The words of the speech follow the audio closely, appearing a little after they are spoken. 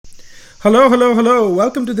Hello, hello, hello.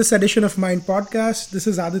 Welcome to this edition of Mind Podcast. This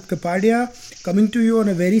is Aadit Kapadia coming to you on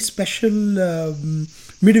a very special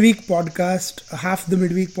midweek podcast, half the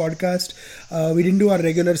midweek podcast. We didn't do our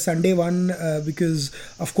regular Sunday one because,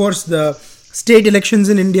 of course, the state elections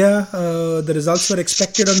in India, the results were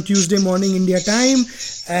expected on Tuesday morning India time,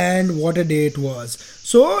 and what a day it was.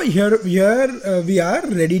 So here we are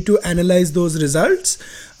ready to analyze those results.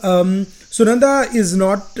 Sunanda is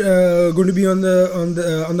not going to be on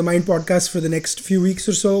the Mind podcast for the next few weeks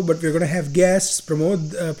or so, but we're going to have guests.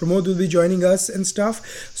 Pramod will be joining us and stuff.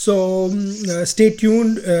 So stay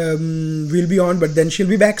tuned. We'll be on, but then she'll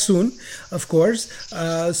be back soon, of course.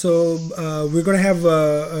 So we're going to have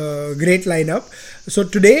a great lineup. So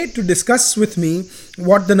today, to discuss with me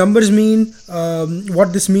what the numbers mean,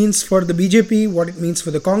 what this means for the BJP, what it means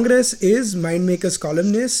for the Congress, is Mindmakers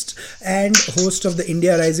columnist and host of the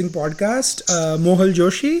India Rising podcast, Mohal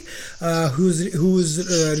Joshi, who's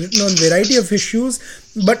written on a variety of issues,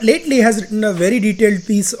 but lately has written a very detailed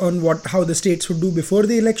piece on how the states would do before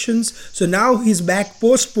the elections. So now he's back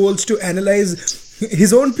post polls to analyze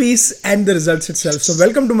his own piece and the results itself. So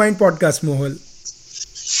welcome to Mind Podcast, Mohal.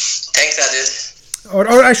 Thanks, Aadit. Or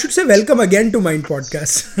I should say, welcome again to Mind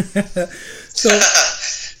Podcast.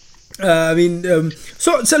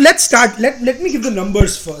 So let's start. Let me give the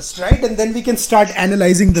numbers first, right, and then we can start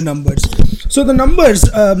analyzing the numbers. So the numbers: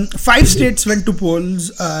 5 states went to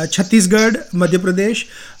polls: Chhattisgarh, Madhya Pradesh,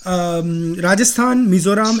 Rajasthan,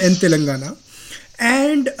 Mizoram, and Telangana,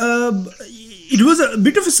 and it was a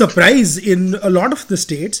bit of a surprise in a lot of the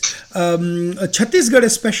states. Chhattisgarh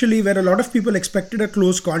especially, where a lot of people expected a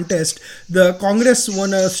close contest, the Congress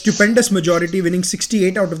won a stupendous majority, winning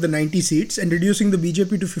 68 out of the 90 seats and reducing the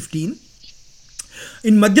BJP to 15.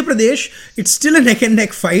 In Madhya Pradesh, it's still a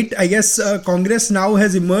neck-and-neck fight. I guess Congress now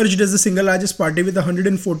has emerged as the single largest party with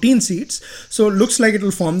 114 seats. So it looks like it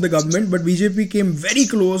will form the government, but BJP came very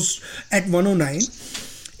close at 109.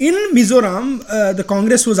 In Mizoram, the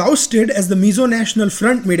Congress was ousted as the Mizo National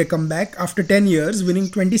Front made a comeback after 10 years, winning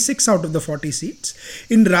 26 out of the 40 seats.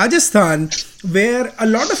 In Rajasthan, where a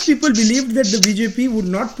lot of people believed that the BJP would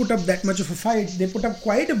not put up that much of a fight, they put up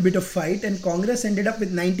quite a bit of fight, and Congress ended up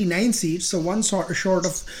with 99 seats, so one short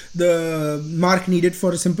of the mark needed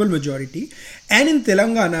for a simple majority. And in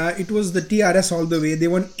Telangana, it was the TRS all the way. They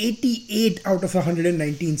won 88 out of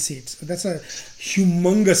 119 seats. That's a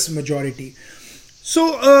humongous majority.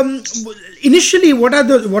 So initially, what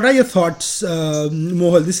are your thoughts,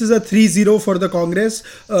 Mohal? This is a 3-0 for the Congress,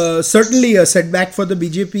 certainly a setback for the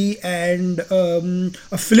BJP, and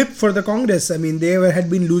a flip for the Congress. I mean, they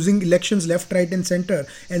had been losing elections left, right, and center,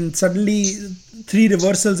 and suddenly 3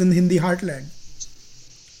 reversals in Hindi heartland.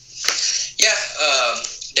 Yeah,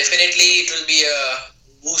 definitely it will be a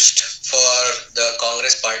boost for the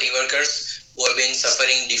Congress party workers who have been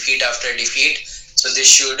suffering defeat after defeat. So this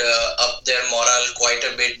should up their morale quite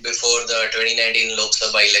a bit before the 2019 Lok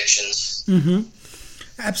Sabha elections. Mm-hmm.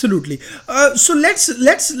 Absolutely. So let's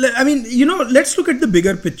look at the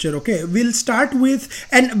bigger picture. Okay, we'll start with,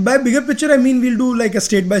 and by bigger picture I mean we'll do like a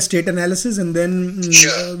state by state analysis, and then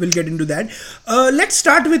we'll get into that. Let's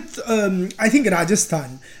start with I think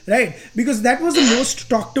Rajasthan, right? Because that was the most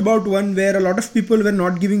talked about one, where a lot of people were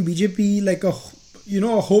not giving BJP like a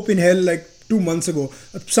hope in hell, like 2 months ago.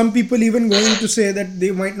 Some people even going to say that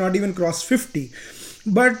they might not even cross 50.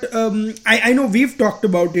 But I know we've talked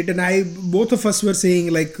about it, and both of us were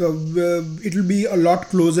saying like it will be a lot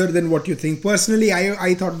closer than what you think. Personally,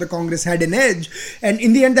 I thought the Congress had an edge, and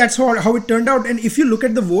in the end that's how it turned out. And if you look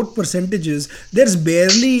at the vote percentages, there's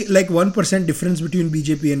barely like 1% difference between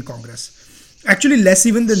BJP and Congress. Actually, less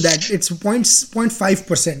even than that. It's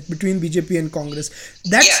 0.5% between BJP and Congress.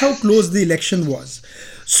 That's how close the election was.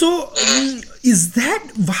 So,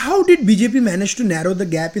 how did BJP manage to narrow the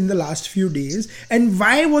gap in the last few days, and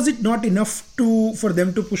why was it not enough for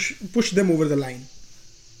them to push them over the line?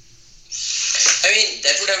 I mean,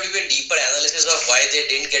 that would have to be a deeper analysis of why they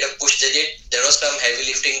didn't get a push. There was some heavy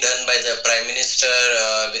lifting done by the Prime Minister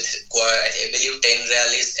with, I believe, 10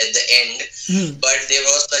 rallies at the end. But there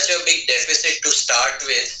was such a big deficit to start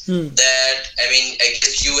with that, I mean, I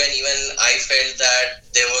guess you and even I felt that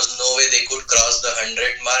there was no way they could cross the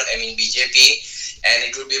 100 mark, I mean, BJP, and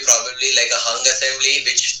it would be probably like a hung assembly,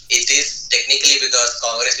 which it is technically because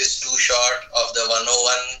Congress is too short of the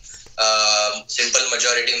 101 simple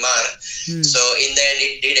majority mark. So in the end,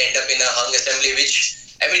 it did end up in a hung assembly, which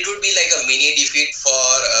I mean, it would be like a mini defeat for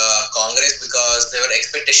Congress, because their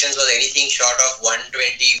expectations was anything short of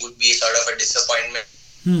 120 would be sort of a disappointment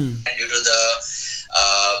due to the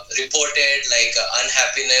reported like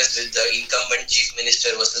unhappiness with the incumbent chief minister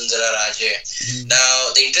Vasundhara Raje.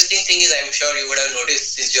 Now, the interesting thing is, I'm sure you would have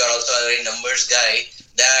noticed, since you are also a very numbers guy,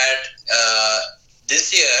 that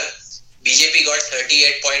this year BJP got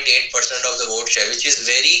 38.8% of the vote share, which is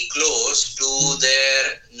very close to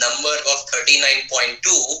their number of 39.2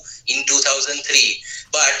 in 2003.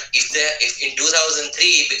 But if in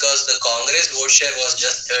 2003, because the Congress vote share was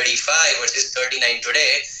just 35 versus 39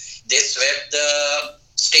 today, they swept the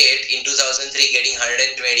state in 2003, getting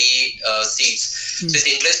 120 seats. So it's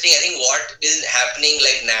interesting. I think what is happening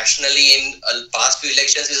like nationally in past few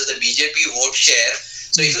elections is the BJP vote share.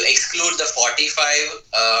 So if you exclude the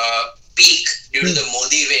 45 peak due to the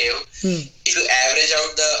Modi wave, if you average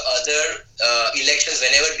out the other elections,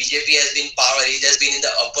 whenever BJP has been power, it has been in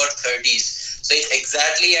the upper 30s. So it's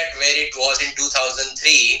exactly at where it was in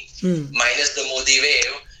 2003, minus the Modi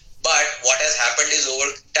wave. But what has happened is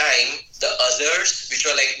over time, the others, which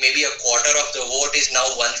were like maybe a quarter of the vote, is now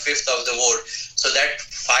 1/5 of the vote. So that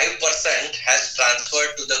 5% has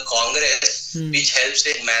transferred to the Congress, which helps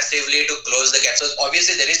it massively to close the gap. So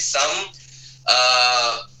obviously there is some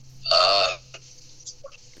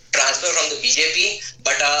transfer from the BJP,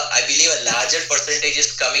 but I believe a larger percentage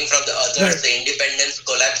is coming from the others, the independents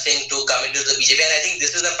collapsing to come into the BJP. And I think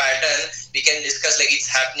this is a pattern we can discuss, like it's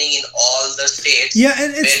happening in all the states where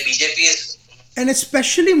BJP is... And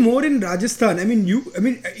especially more in Rajasthan. I mean,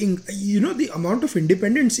 the amount of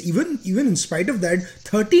independents, even in spite of that,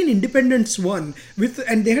 13 independents won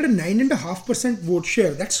and they had a 9.5% vote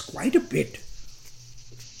share. That's quite a bit.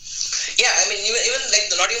 Yeah, I mean, even like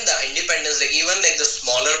not even the independents, like even like the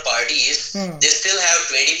smaller parties, they still have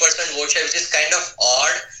 20% vote share, which is kind of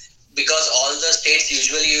odd because all the states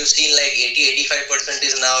usually you've seen like 80-85%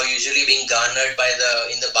 is now usually being garnered by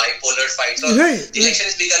in the bipolar fight. So the election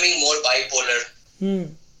is becoming more bipolar.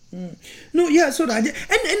 No, yeah, so and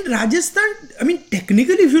Rajasthan, I mean,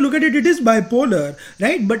 technically, if you look at it, it is bipolar,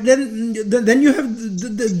 right? But then you have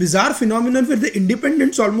the bizarre phenomenon where the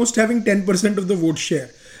independents almost having 10% of the vote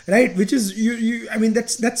share, right? Which is I mean,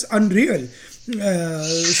 that's unreal.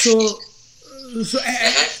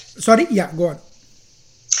 Sorry, yeah, go on.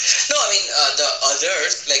 No, I mean the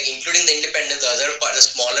others, like including the independents, the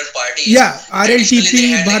smaller parties. Yeah,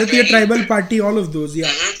 RLTP, Bharatiya Tribal Party, all of those. Yeah,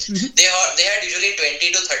 they had usually 20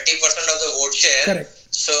 to 30% of the vote share. Correct.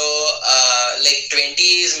 So like 20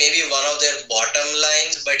 is maybe one of their bottom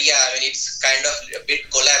lines, but yeah, I mean it's kind of a bit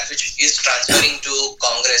collapsed, which is transferring to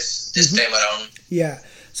Congress this time around. Yeah.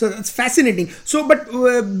 So that's fascinating. So, but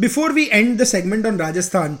before we end the segment on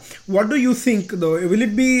Rajasthan, what do you think though? Will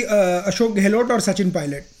it be Ashok Gehlot or Sachin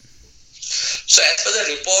Pilot? So as per the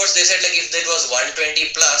reports, they said like if it was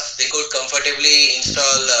 120 plus, they could comfortably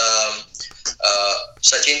install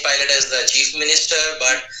Sachin Pilot as the chief minister.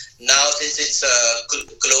 But now since it's a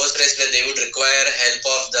close race where they would require help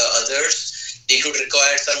of the others, they could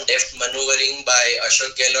require some deft maneuvering by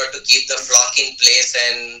Ashok Gehlot to keep the flock in place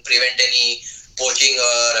and prevent any poaching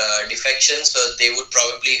or defection, so they would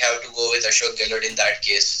probably have to go with Ashok Gehlot in that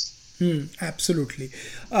case. Absolutely.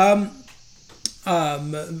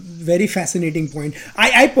 Very fascinating point.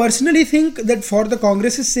 I personally think that for the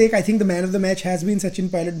Congress's sake, I think the man of the match has been Sachin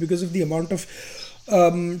Pilot because of the amount of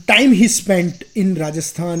time he spent in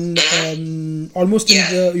Rajasthan, almost in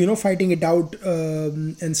the, fighting it out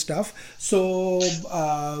and stuff. So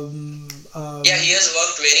yeah, he has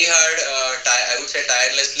worked very hard, I would say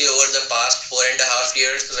tirelessly over the past 4.5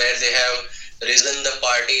 years, where they have risen the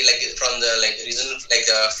party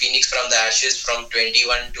phoenix from the ashes from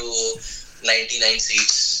 21 to 99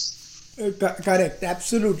 seats. Correct,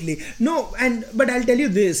 absolutely. No, but I'll tell you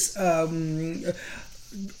this.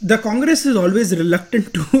 The Congress is always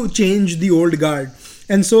reluctant to change the old guard,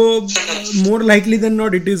 and so more likely than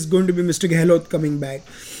not it is going to be Mr. Gehlot coming back.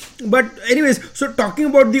 But anyways, so talking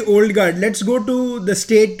about the old guard, let's go to the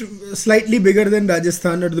state slightly bigger than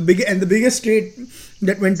Rajasthan, or the biggest state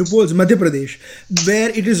that went to polls, Madhya Pradesh, where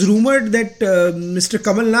it is rumored that Mr.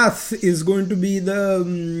 Kamal Nath is going to be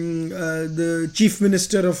the chief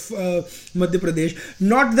minister of Madhya Pradesh.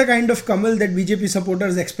 Not the kind of Kamal that BJP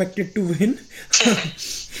supporters expected to win,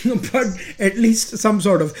 but at least some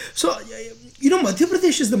sort of. So, Madhya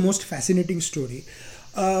Pradesh is the most fascinating story.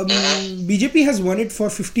 BJP has won it for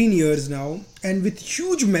 15 years now, and with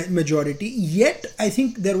huge majority. Yet I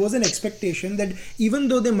think there was an expectation that even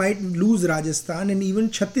though they might lose Rajasthan and even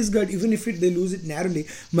Chhattisgarh, even if they lose it narrowly,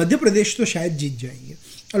 Madhya Pradesh to shayad jeet jayenge.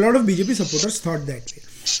 A lot of BJP supporters thought that way.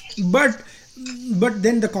 But But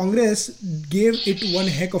then the Congress gave it one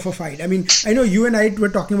heck of a fight. I mean, I know you and I were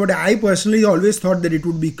talking about it. I personally always thought that it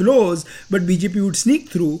would be close, but BJP would sneak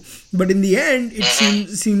through. But in the end, it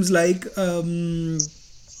seems like in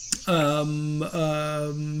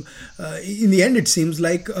the end, it seems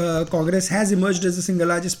like Congress has emerged as the single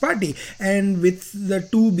largest party, and with the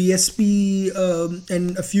two BSP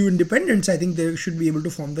and a few independents, I think they should be able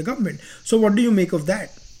to form the government. So, what do you make of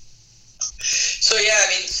that? So yeah, I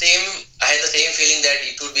mean, I had the same feeling that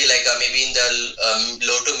it would be like maybe in the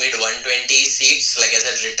low to mid 120 seats, like as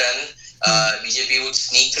had written. BJP would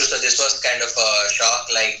sneak through. So this was kind of a shock,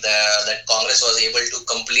 like that Congress was able to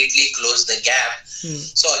completely close the gap.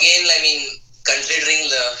 So again, I mean, considering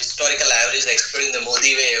the historical average, excluding the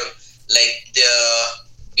Modi wave, like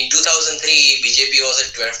in 2003 BJP was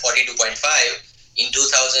at 42.5. In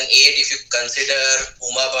 2008, if you consider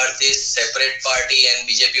Uma Bharti's separate party and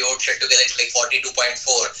BJP vote share together, it's like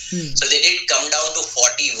 42.4. So they did come down to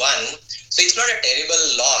 41. So it's not a terrible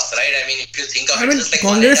loss, right? I mean, if you think of it, it's like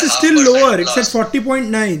Congress is still lower. It's at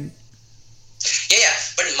 40.9. Yeah.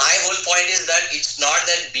 But my whole point is that it's not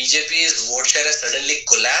that BJP's vote share has suddenly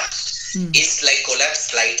collapsed. It's like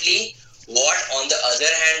collapsed slightly. What, on the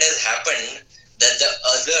other hand, has happened that the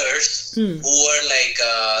others who were like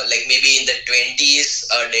maybe in the 20s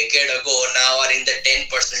a decade ago now are in the 10%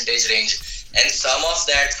 range, and some of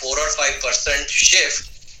that 4 or 5% shift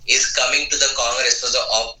is coming to the Congress. So the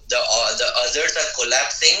others are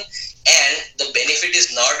collapsing, and the benefit is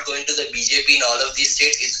not going to the BJP in all of these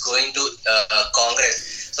states, it's going to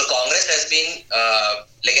Congress. So Congress has been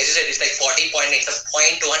like as you said, it's like 40.8, it's a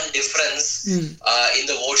 0.1 difference in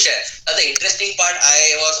the vote share. Now the interesting part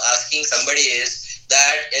I was asking somebody is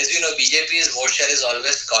that, as you know, BJP's vote share is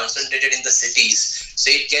always concentrated in the cities,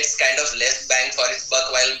 so it gets kind of less bang for its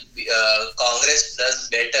buck, while Congress does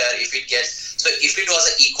better if it gets. So if it was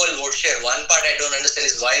an equal vote share, one part I don't understand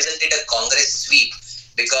is why isn't it a Congress sweep?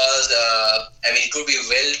 Because I mean, it would be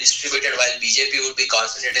well distributed, while BJP would be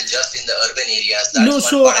concentrated just in the urban areas.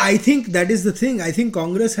 I think that is the thing. I think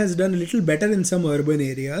Congress has done a little better in some urban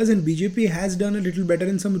areas, and BJP has done a little better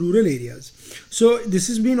in some rural areas. So this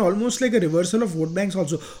has been almost like a reversal of vote banks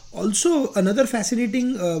also. Also, another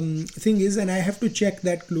fascinating thing is, and I have to check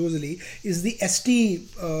that closely, is the ST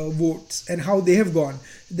votes and how they have gone.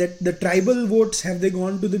 That the tribal votes, have they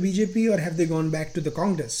gone to the BJP or have they gone back to the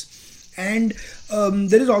Congress? And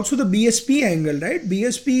there is also the BSP angle, right?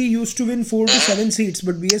 BSP used to win 4 to 7 seats,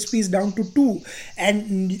 but BSP is down to 2. And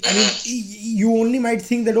I mean, you only might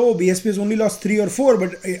think that, oh, BSP has only lost 3 or 4,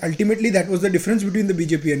 but ultimately that was the difference between the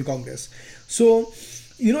BJP and Congress. So,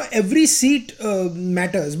 you know, every seat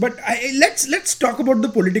matters. But let's talk about the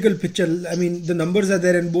political picture. I mean, the numbers are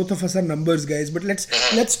there, and both of us are numbers guys. But let's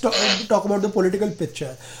talk about the political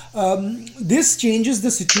picture. This changes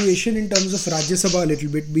the situation in terms of Rajya Sabha a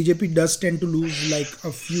little bit. BJP does tend to lose like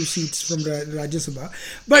a few seats from Rajya Sabha.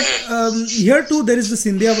 But here too, there is the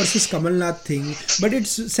Scindia versus Kamal Nath thing. But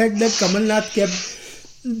it's said that Kamal Nath kept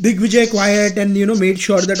Digvijay quiet and, you know, made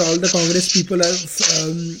sure that all the Congress people are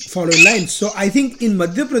following lines. So I think in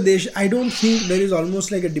Madhya Pradesh, I don't think there is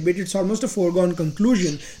almost like a debate. It's almost a foregone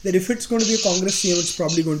conclusion that if it's going to be a Congress CM, it's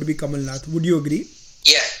probably going to be Kamal Nath. Would you agree?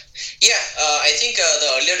 Yeah. I think the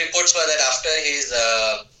earlier reports were that after his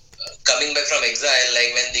coming back from exile,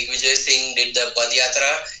 like when Digvijay Singh did the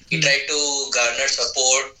Padyatra, he tried to garner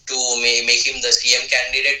support to make him the CM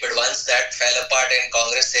candidate. But once that fell apart and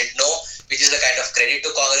Congress said no, which is the kind of credit to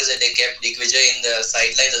Congress that they kept Digvijay in the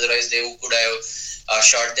sidelines, otherwise they could have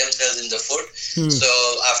shot themselves in the foot. So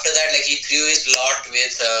after that, like, he threw his lot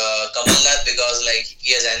with Kamal Nath, because like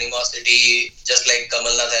he has animosity just like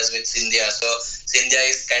Kamal Nath has with Scindia. So Scindia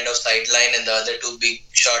is kind of sideline and the other two big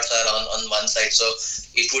shots are on one side. So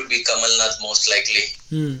it would be Kamal Nath most likely.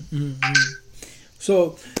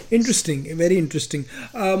 So interesting, very interesting.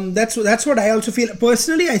 That's what I also feel.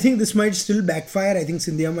 Personally, I think this might still backfire. I think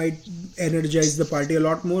Scindia might energize the party a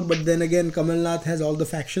lot more, but then again, Kamal Nath has all the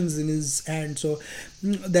factions in his hand. So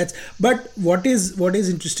that's. But what is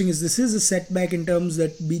interesting is this is a setback in terms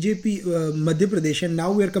that BJP, Madhya Pradesh, and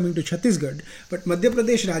now we are coming to Chhattisgarh. But Madhya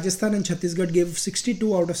Pradesh, Rajasthan, and Chhattisgarh gave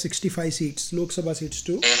 62 out of 65 seats, Lok Sabha seats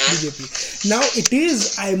to BJP. Now it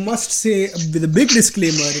is, I must say, with a big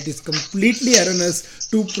disclaimer, it is completely erroneous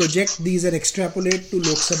to project these and extrapolate to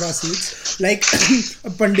Lok Sabha seats like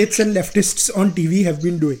pundits and leftists on TV have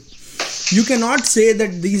been doing. You cannot say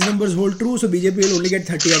that these numbers hold true, so BJP will only get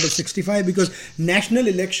 30 out of 65, because national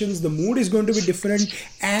elections, the mood is going to be different,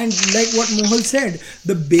 and like what Mohal said,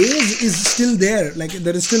 the base is still there. Like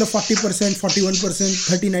there is still a 40%,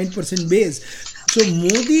 41%, 39% base. So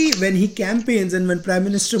Modi, when he campaigns and when Prime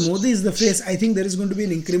Minister Modi is the face, I think there is going to be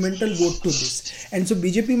an incremental vote to this. And so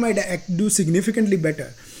BJP might do significantly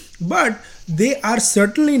better. But they are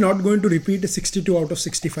certainly not going to repeat a 62 out of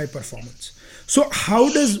 65 performance. So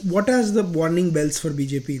what are the warning bells for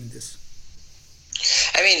BJP in this?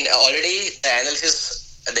 I mean, already the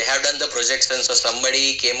analysis, they have done the projection. So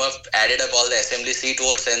somebody came up, added up all the assembly seat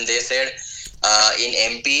votes, and they said in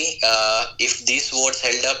MP, if these votes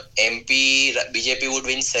held up, MP BJP would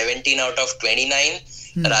win 17 out of 29,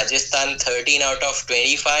 Rajasthan 13 out of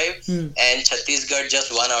 25, and Chhattisgarh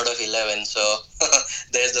just 1 out of 11. So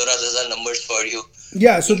those are numbers for you.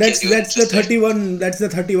 Yeah, so that's the 31. That's the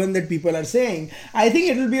 31 that people are saying. I think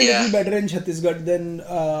it will be a little better in Chhattisgarh than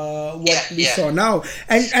what we saw now,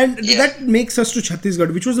 and that makes us to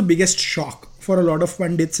Chhattisgarh, which was the biggest shock for a lot of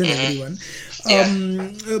pundits and everyone.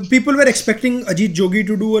 People were expecting Ajit Jogi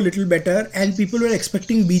to do a little better, and people were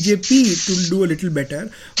expecting BJP to do a little better.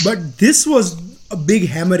 But this was a big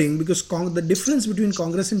hammering because the difference between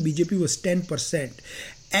Congress and BJP was 10%,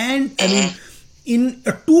 and I mean. In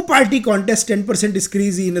a two-party contest, 10% is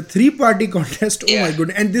crazy. In a three-party contest, oh my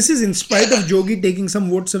goodness. And this is in spite of Jogi taking some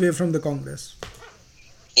votes away from the Congress.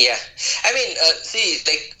 Yeah. I mean, see,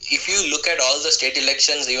 like, if you look at all the state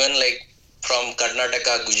elections, even like from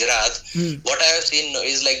Karnataka, Gujarat, what I have seen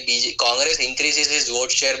is like Congress increases its vote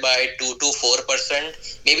share by 2 to 4%.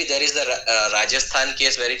 Maybe there is the Rajasthan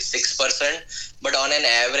case where it's 6%. But on an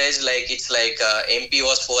average, like it's like MP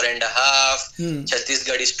was 4.5,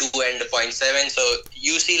 Chhattisgarh is 2.7. So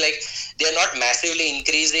you see, like they are not massively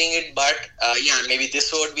increasing it, but maybe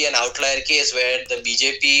this would be an outlier case where the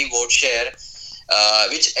BJP vote share,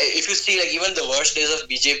 which if you see, like even the worst days of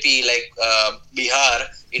BJP, like Bihar,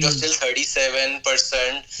 it was still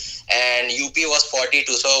 37%. And UP was 42.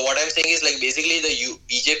 So what I'm saying is like basically the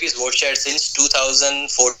BJP's vote share since 2014,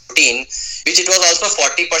 which it was also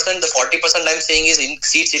 40%. The 40% I'm saying is in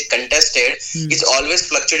seats it contested. It's always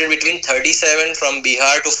fluctuated between 37 from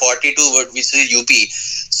Bihar to 42, which is UP.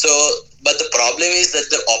 So, but the problem is that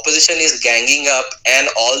the opposition is ganging up and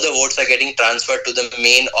all the votes are getting transferred to the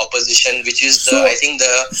main opposition, which is So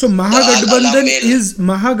Mahagathbandhan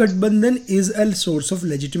is a source of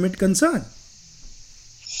legitimate concern.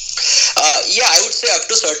 I would say up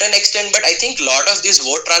to a certain extent, but I think a lot of this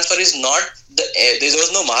vote transfer is not there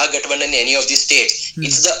was no Mahagathbandhan in any of these states.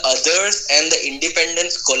 It's the others and the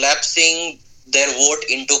independents collapsing their vote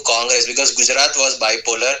into Congress because Gujarat was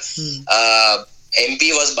bipolar,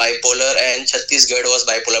 MP was bipolar, and Chhattisgarh was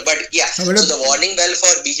bipolar. But so the warning bell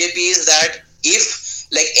for BJP is that if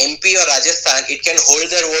like MP or Rajasthan, it can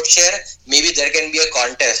hold their vote share, maybe there can be a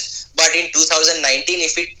contest. But in 2019,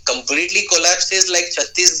 if it completely collapses like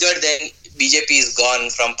Chhattisgarh, then BJP is gone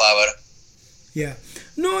from power. Yeah.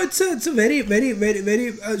 No, it's a very, very, very,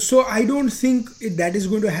 very... so I don't think that is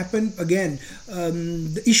going to happen again.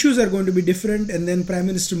 The issues are going to be different and then Prime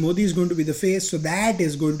Minister Modi is going to be the face. So that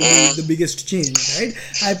is going to be the biggest change, right?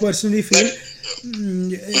 I personally feel...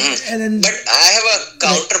 But I have a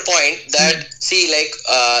counterpoint that, see, like...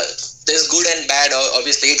 there's good and bad,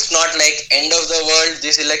 obviously. It's not like end of the world,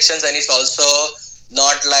 these elections, and it's also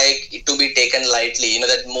not like to be taken lightly. You know,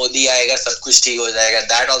 that Modi aayega, sab kuch theek ho jayega.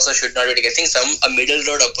 That also should not be taken. I think a middle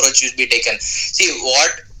road approach should be taken. See,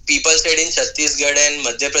 what people said in Chhattisgarh and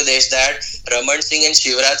Madhya Pradesh that Raman Singh and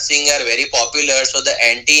Shivraj Singh are very popular, so the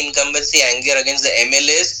anti-incumbency anger against the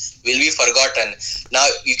MLAs will be forgotten. Now,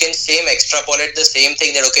 you can extrapolate the same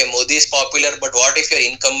thing that, okay, Modi is popular, but what if your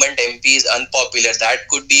incumbent MP is unpopular? That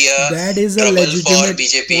could be a trouble for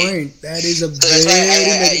BJP. Point. That is a that's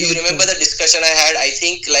why you remember the discussion I had. I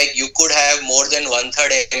think like you could have more than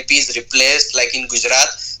 1/3 MPs replaced, like in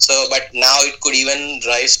Gujarat. So, but now it could even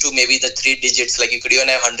rise to maybe the 3 digits. Like you could even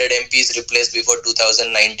have 100 MPs replaced before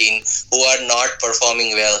 2019 who are not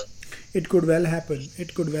performing well. It could well happen.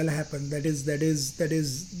 That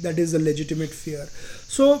is a legitimate fear.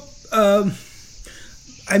 So,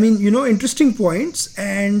 I mean, interesting points,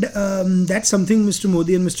 and that's something Mr.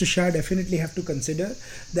 Modi and Mr. Shah definitely have to consider.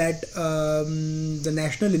 That the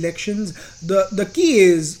national elections, the key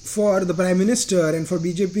is for the Prime Minister and for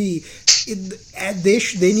BJP,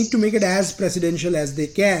 they need to make it as presidential as they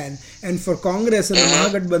can, and for Congress and the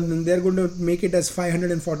Mahagathbandhan, they're going to make it as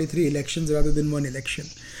 543 elections rather than one election.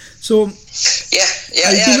 So I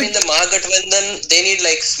mean the Mahagathbandhan, they need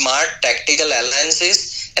like smart tactical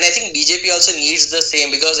alliances, and I think BJP also needs the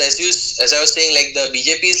same because as I was saying, like the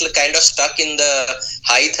BJP is kind of stuck in the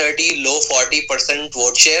high 30, low 40%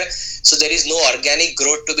 vote share. So there is no organic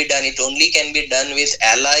growth to be done. It only can be done with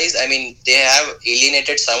allies. I mean, they have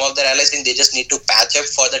alienated some of their allies, and they just need to patch up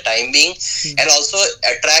for the time being, and also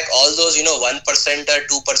attract all those 1%er,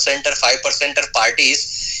 2%er, 5%er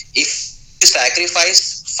parties. If you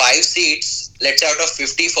sacrifice 5 seats, let's say out of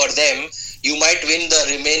 50 for them, you might win the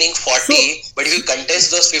remaining 40, but if you contest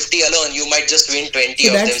those 50 alone, you might just win 20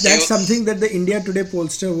 of them. That's something that the India Today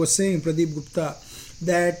pollster was saying, Pradeep Gupta,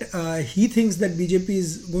 that he thinks that BJP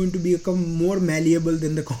is going to become more malleable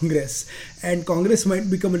than the Congress, and Congress might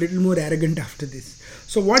become a little more arrogant after this.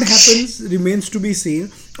 So what happens remains to be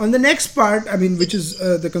seen. On the next part, I mean, which is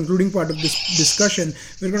the concluding part of this discussion,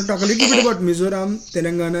 we're going to talk a little bit about Mizoram,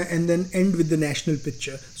 Telangana, and then end with the national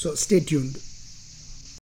picture. So stay tuned.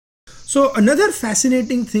 So another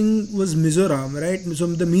fascinating thing was Mizoram, right? So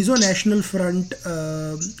the Mizo National Front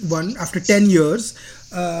won after 10 years.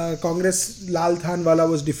 Congress Lal Thanwala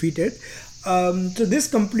was defeated. So this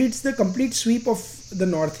completes the complete sweep of the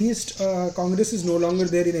Northeast. Congress is no longer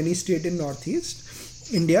there in any state in Northeast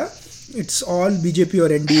India. It's all BJP or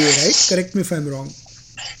NDA, right? Correct me if I'm wrong.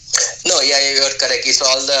 No, yeah, you're correct. It's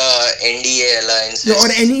all the NDA alliances. Or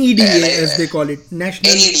NEDA as they call it.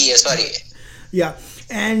 National NEDA, sorry. Yeah.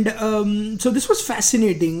 And so this was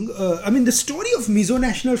fascinating. I mean, the story of Mizo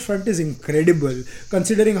National Front is incredible,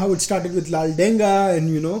 considering how it started with Lal Denga, and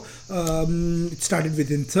it started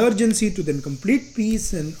with insurgency to then complete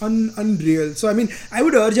peace and unreal. So I mean, I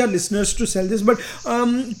would urge our listeners to sell this. But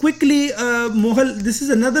quickly, Mohal, this is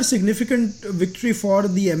another significant victory for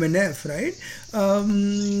the MNF, right?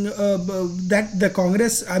 That the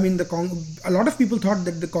Congress, I mean, a lot of people thought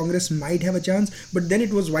that the Congress might have a chance, but then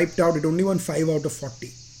it was wiped out. It only won 5 out of 40.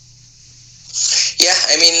 Yeah,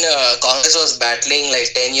 I mean, Congress was battling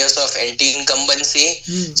like 10 years of anti-incumbency.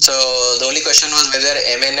 So the only question was whether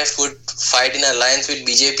MNF would fight in alliance with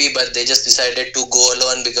BJP, but they just decided to go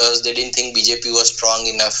alone because they didn't think BJP was strong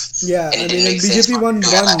enough. Yeah, and I mean, BJP won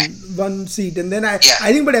one seat, and then I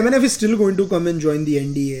think, but MNF is still going to come and join the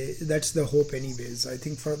NDA. That's the hope, anyways. I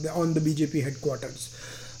think on the BJP headquarters.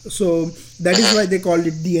 So that is why they called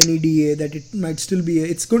it the NEDA, that it might still be,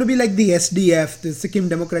 it's going to be like the SDF, the Sikkim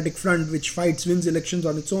Democratic Front, which wins elections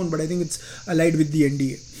on its own, but I think it's allied with the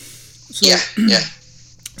NDA.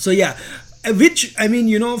 So, which, I mean,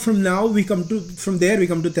 from there we come to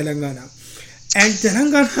Telangana. And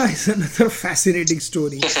Telangana is another fascinating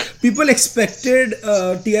story. People expected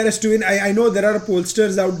TRS to win. I know there are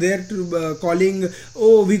pollsters out there calling,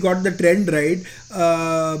 we got the trend right.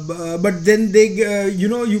 But then they,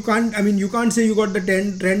 you can't say you got the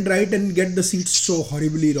trend right and get the seats so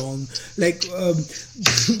horribly wrong. Like,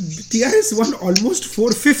 TRS won almost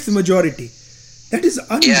 4/5 majority. That is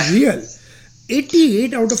unreal.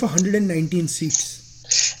 88 out of 119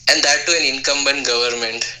 seats. And that to an incumbent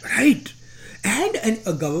government. Right. And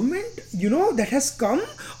a government, that has come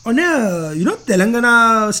on a,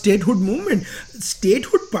 Telangana statehood movement.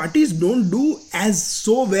 Statehood parties don't do as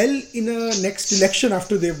so well in a next election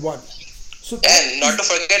after they've won. So and not to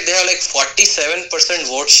forget, they have like 47%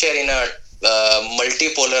 vote share in a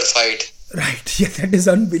multipolar fight. Right, yeah, that is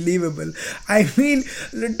unbelievable. I mean,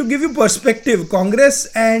 to give you perspective, Congress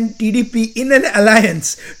and TDP in an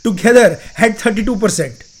alliance together had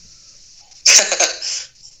 32%.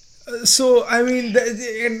 So, I mean,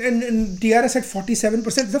 and TRS had 47%,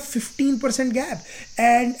 it's a 15% gap,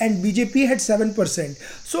 and BJP had 7%.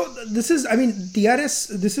 So, this is, I mean, TRS,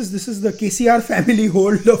 this is the KCR family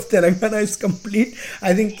hold of Telangana is complete.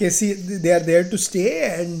 I think they are there to stay,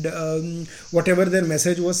 and whatever their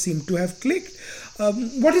message was seemed to have clicked.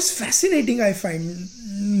 What is fascinating, I find,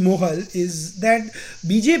 Mohal, is that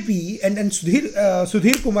BJP and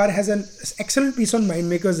Sudhir Kumar has an excellent piece on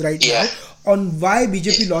Mindmakers right now on why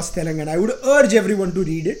BJP lost Telangana. I would urge everyone to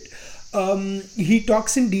read it. He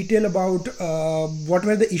talks in detail about what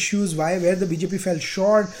were the issues, where the BJP fell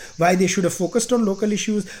short, why they should have focused on local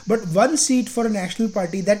issues. But one seat for a national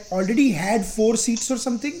party that already had 4 seats or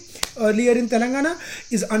something earlier in Telangana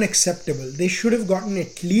is unacceptable. They should have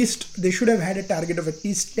they should have had a target of at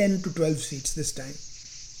least 10 to 12 seats this time.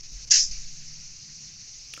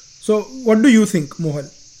 So, what do you think, Mohal?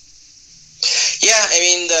 Yeah, I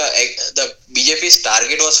mean, the BJP's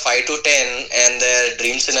target was 5 to 10, and their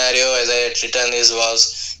dream scenario, as I had written,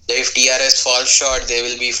 was that if TRS falls short, they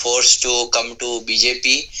will be forced to come to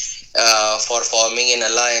BJP for forming an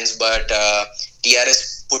alliance. But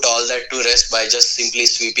TRS put all that to rest by just simply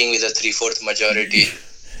sweeping with a 3/4 majority.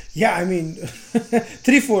 Yeah, I mean,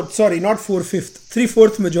 3/4, sorry, not 4/5,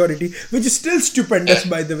 3/4 majority, which is still stupendous,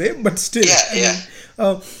 by the way, but still.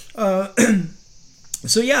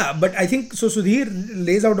 So yeah, but I think so. Sudhir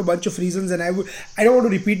lays out a bunch of reasons, and I don't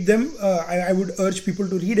want to repeat them. I would urge people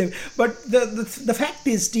to read him. But the fact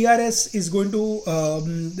is, TRS is going to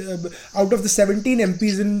out of the 17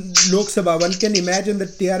 MPs in Lok Sabha, one can imagine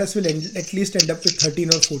that TRS will at least end up with 13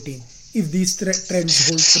 or 14 if these trends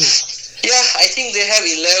hold true. Yeah, I think they have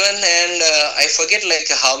 11, and I forget like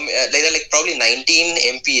how like probably 19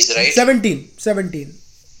 MPs, right? 17.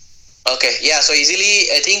 Okay, yeah, so easily,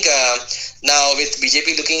 I think now with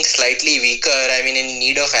BJP looking slightly weaker, I mean, in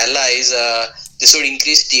need of allies, this would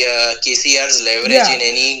increase KCR's leverage in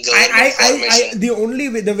any government formation.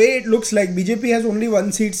 The way it looks like BJP has only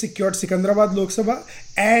one seat secured, Secunderabad Lok Sabha,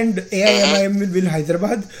 and AIMIM will win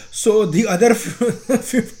Hyderabad. So the other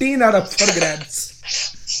 15 are up for grabs.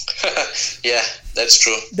 Yeah, that's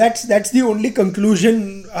true. That's the only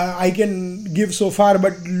conclusion I can give so far.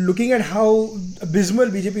 But looking at how abysmal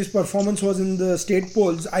BJP's performance was in the state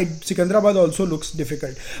polls, Secunderabad also looks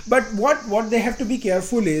difficult. But what they have to be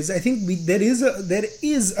careful is, I think there is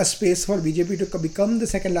a space for BJP to become the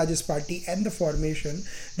second largest party and the formation.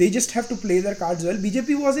 They just have to play their cards well.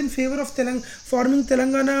 BJP was in favor of forming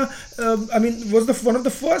Telangana. Was one of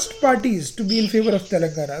the first parties to be in favor of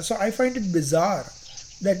Telangana. So I find it bizarre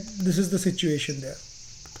that this is the situation there.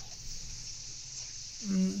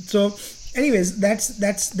 So anyways,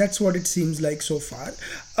 that's what it seems like so far.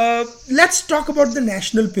 Let's talk about the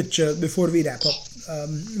national picture before we wrap up,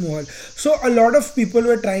 Mohal. So a lot of people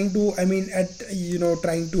were trying to,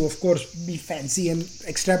 trying to, of course, be fancy and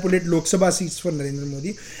extrapolate Lok Sabha seats for Narendra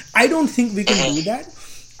Modi. I don't think we can do that.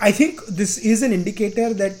 I think this is an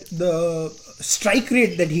indicator that the strike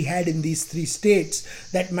rate that he had in these three states,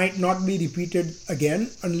 that might not be repeated again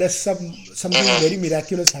unless something very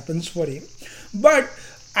miraculous happens for him. But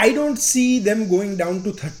I don't see them going down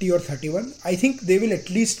to 30 or 31. I think they will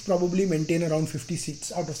at least probably maintain around 50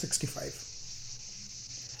 seats out of 65.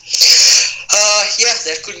 Yeah,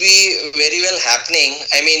 that could be very well happening.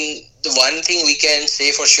 I mean, the one thing we can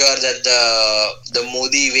say for sure that the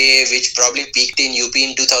Modi wave, which probably peaked in UP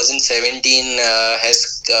in 2017,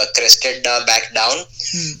 has crested back down,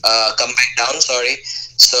 come back down. Sorry.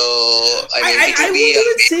 So I wouldn't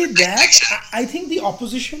even say that. I think the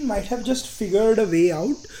opposition might have just figured a way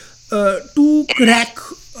out to crack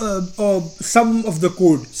some of the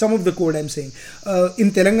code. I'm saying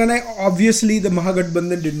in Telangana, obviously the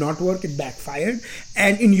Mahagathbandhan did not work; it backfired,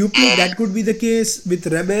 and in UP that could be the case with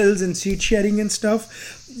rebels and seat sharing and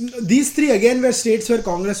stuff. These three again were states where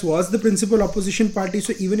Congress was the principal opposition party,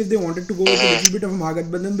 so even if they wanted to go with a little bit of a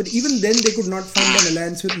Mahagathbandhan, but even then they could not find an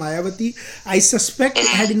alliance with Mayawati. I suspect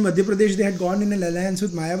had in Madhya Pradesh they had gone in an alliance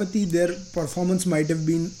with Mayawati, their performance might have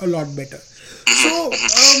been a lot better.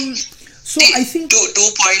 So I think 2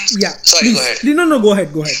 points. Yeah. Sorry, please. go ahead. No, go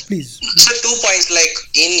ahead, please. So 2 points, like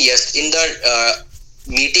in the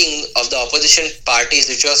meeting of the opposition parties,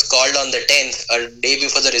 which was called on the 10th, a day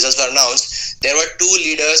before the results were announced, there were two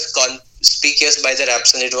leaders conspicuous by their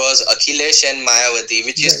absence. It was Akhilesh and Mayawati,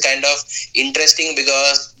 which is kind of interesting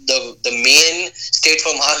because the main state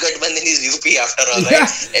for Mahagathbandhan is UP after all, right?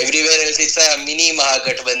 Everywhere else it's a mini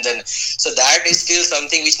Mahagathbandhan. So that is still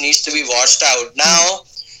something which needs to be watched out. Now,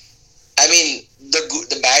 I mean,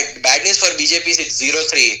 the bad news for BJP is it's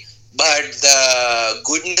 0-3, but the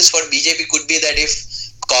good news for BJP could be that if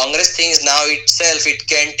Congress thinks now itself it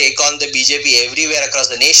can take on the BJP everywhere across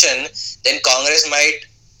the nation, then Congress might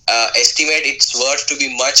estimate its worth to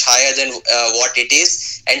be much higher than what it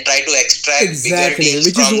is and try to extract bigger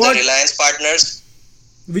deals from the Reliance partners.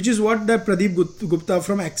 Which is what the Pradeep Gupta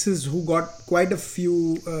from Axis, who got quite a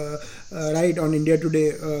few right on India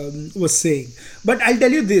Today, was saying. But I'll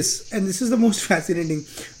tell you this, and this is the most fascinating.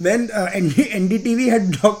 When NDTV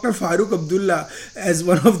had Dr. Farooq Abdullah as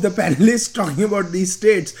one of the panelists talking about these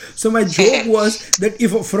states, so my joke was that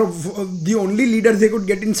if the only leader they could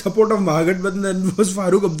get in support of Mahagathbandhan was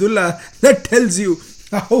Farooq Abdullah, that tells you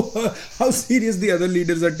how serious the other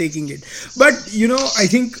leaders are taking it. But I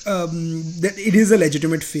think that it is a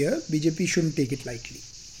legitimate fear. BJP shouldn't take it lightly.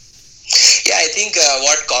 Yeah, I think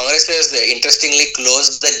what Congress has interestingly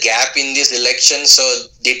closed the gap in this election, so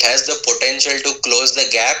it has the potential to close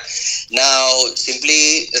the gap. Now,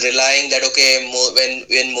 simply relying that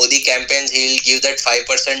when Modi campaigns, he'll give that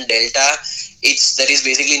 5% delta. There is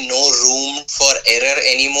basically no room for error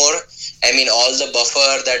anymore. I mean, all the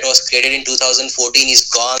buffer that was created in 2014 is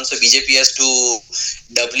gone. So BJP has to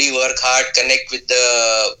doubly work hard, connect with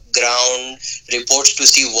the ground reports to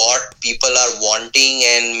see what people are wanting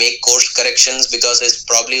and make course corrections, because it's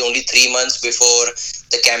probably only 3 months before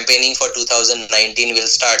the campaigning for 2019 will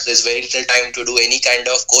start. So there's very little time to do any kind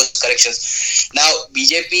of course corrections. Now,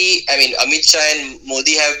 BJP, I mean, Amit Shah and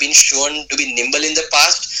Modi have been shown to be nimble in the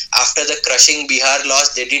past. After the crushing Bihar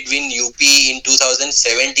loss, they did win UP in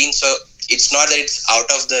 2017. So it's not that it's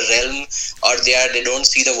out of the realm, or they don't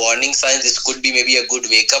see the warning signs. This could be maybe a good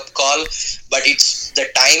wake up call, but it's the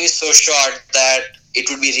time is so short that it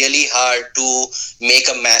would be really hard to make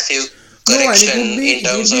a massive correction in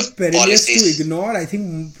terms of perilous policies. to ignore. I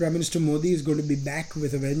think Prime Minister Modi is going to be back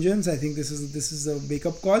with a vengeance. I think this is a wake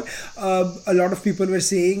up call. A lot of people were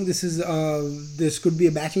saying this could be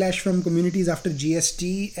a backlash from communities after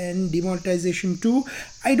GST and demonetization too.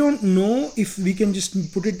 I don't know if we can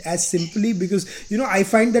just put it as simply, because I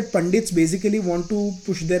find that pundits basically want to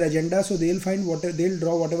push their agenda, so they'll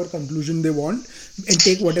draw whatever conclusion they want and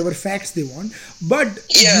take whatever facts they want. But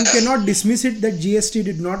you cannot dismiss it that GST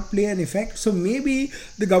did not play an effect. So maybe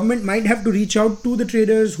the government might have to reach out to the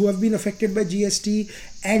traders who have been affected by GST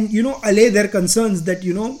and allay their concerns that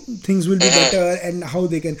things will be better and how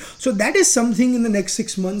they can. So that is something in the next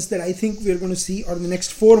 6 months that I think we're going to see, or the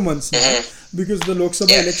next 4 months now, because the Lok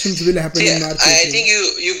Sabha elections will happen in March. I think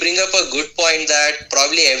you bring up a good point that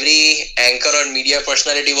probably every anchor or media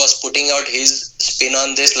personality was putting out his spin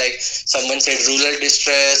on this. Like, someone said rural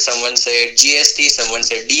distress, someone said GST, someone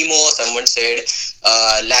said demo, someone said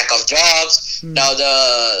lack of jobs. Now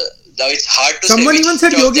it's hard to say. Someone even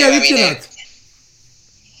said Yogi Adityanath.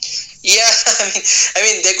 Yeah, I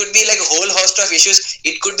mean, there could be like a whole host of issues.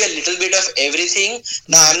 It could be a little bit of everything.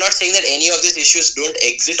 Now, I'm not saying that any of these issues don't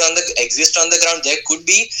exist on the ground. There could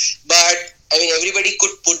be, but I mean, everybody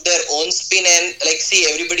could put their own spin and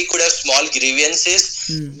everybody could have small grievances.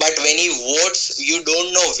 But when he votes, you don't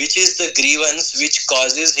know which is the grievance which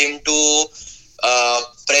causes him to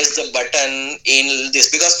press the button in this.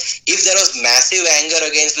 Because if there was massive anger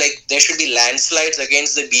against, there should be landslides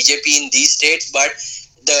against the BJP in these states, but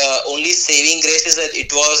the only saving grace is that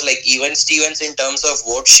it was even Stevens in terms of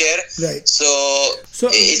vote share. Right. So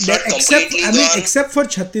it's not completely gone. Except for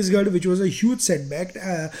Chhattisgarh, which was a huge setback.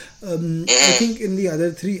 I think in the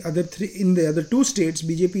other two states,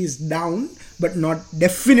 BJP is down, but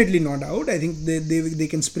definitely not out. I think they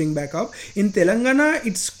can spring back up. In Telangana,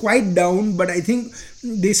 it's quite down, but I think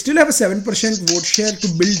they still have a 7% vote share to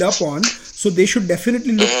build up on. So they should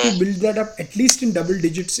definitely look to build that up at least in double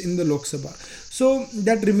digits in the Lok Sabha. So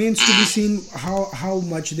that remains to be seen how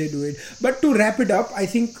much they do it. But to wrap it up, I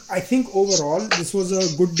think overall this was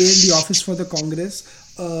a good day in the office for the Congress.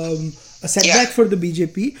 A setback for the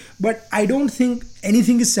BJP, but I don't think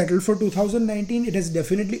anything is settled for 2019. It has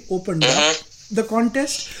definitely opened up the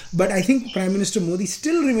contest, but I think Prime Minister Modi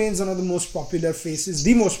still remains one of the most popular faces,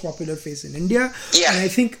 the most popular face in India. And I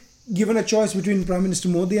think given a choice between Prime Minister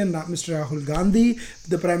Modi and Mr. Rahul Gandhi,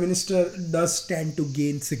 the Prime Minister does stand to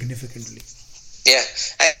gain significantly. Yeah,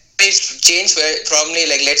 and it's changed from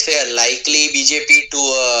let's say a likely BJP to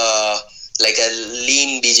a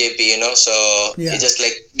lean BJP, so it just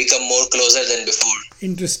become more closer than before.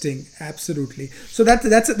 Interesting, absolutely. So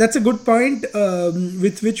that's a good point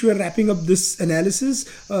with which we're wrapping up this analysis.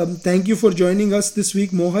 Thank you for joining us this week,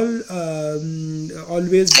 Mohal.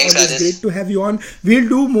 Always great to have you on. We'll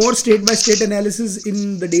do more state-by-state analysis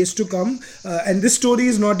in the days to come. And this story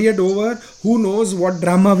is not yet over. Who knows what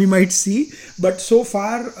drama we might see. But so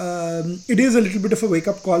far, it is a little bit of a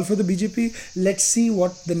wake-up call for the BJP. Let's see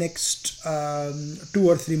what the next 2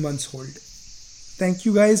 or 3 months hold. Thank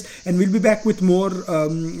you guys, and we'll be back with more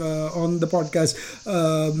on the podcast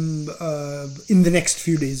in the next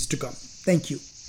few days to come. Thank you.